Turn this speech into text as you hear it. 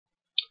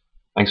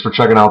Thanks for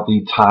checking out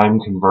the time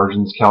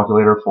conversions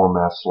calculator for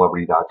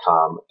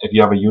mathcelebrity.com. If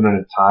you have a unit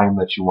of time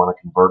that you want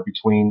to convert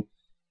between,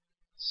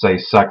 say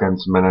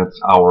seconds, minutes,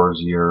 hours,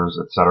 years,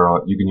 etc.,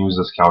 you can use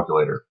this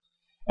calculator.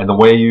 And the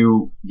way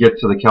you get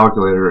to the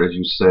calculator is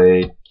you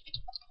say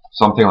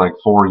something like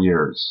 4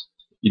 years.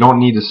 You don't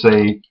need to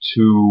say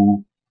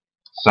 2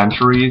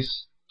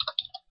 centuries.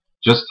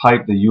 Just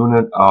type the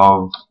unit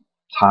of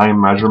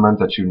time measurement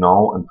that you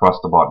know and press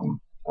the button,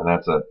 and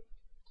that's it.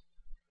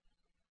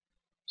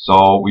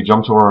 So we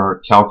jump to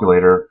our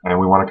calculator and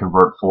we want to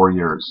convert 4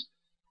 years.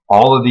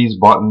 All of these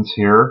buttons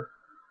here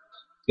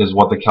is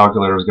what the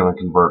calculator is going to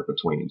convert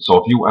between. So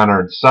if you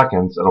entered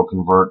seconds, it'll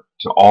convert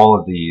to all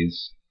of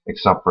these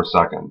except for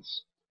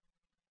seconds.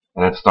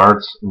 And it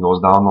starts and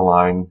goes down the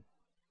line,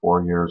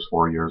 4 years,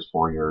 4 years,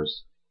 4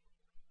 years,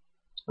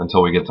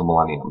 until we get to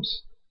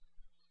millenniums.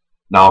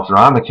 Now if you're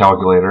on the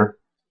calculator,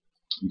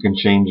 you can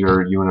change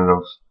your unit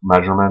of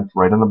measurement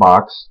right in the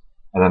box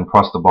and then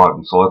press the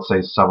button. So let's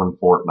say 7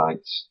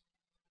 fortnights.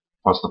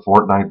 Press the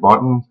fortnight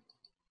button,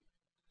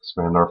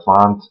 expand our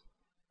font,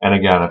 and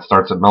again it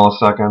starts at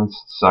milliseconds,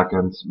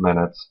 seconds,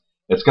 minutes.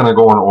 It's going to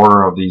go in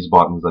order of these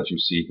buttons that you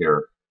see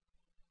here.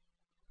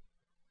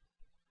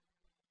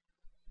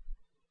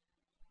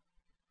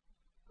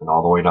 And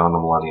all the way down to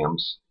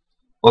millenniums.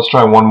 Let's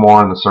try one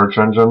more in the search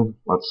engine.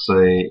 Let's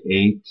say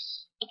 8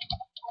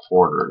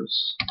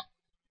 quarters.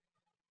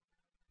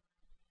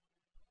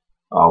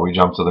 We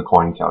jump to the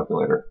coin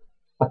calculator.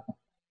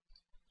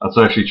 Let's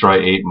actually try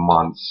 8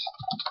 months.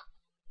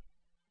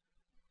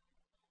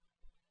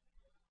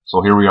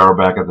 So here we are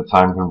back at the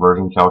time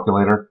conversion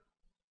calculator.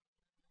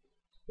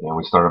 And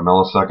we start at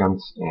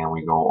milliseconds and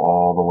we go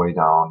all the way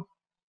down.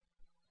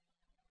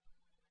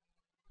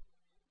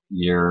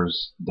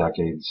 Years,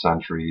 decades,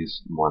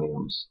 centuries,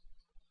 millenniums.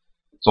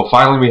 So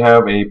finally we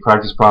have a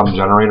practice problem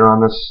generator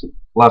on this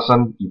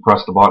lesson. You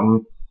press the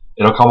button,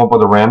 it'll come up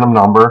with a random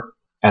number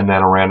and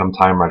then a random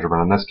time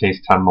measurement, in this case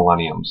 10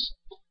 millenniums.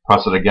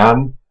 Press it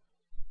again.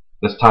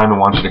 This time it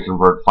wants you to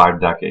convert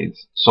 5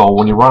 decades. So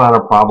when you run out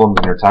of problems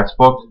in your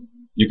textbook,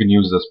 you can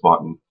use this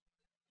button.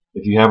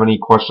 If you have any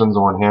questions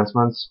or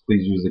enhancements,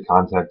 please use the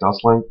Contact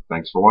Us link.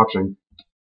 Thanks for watching.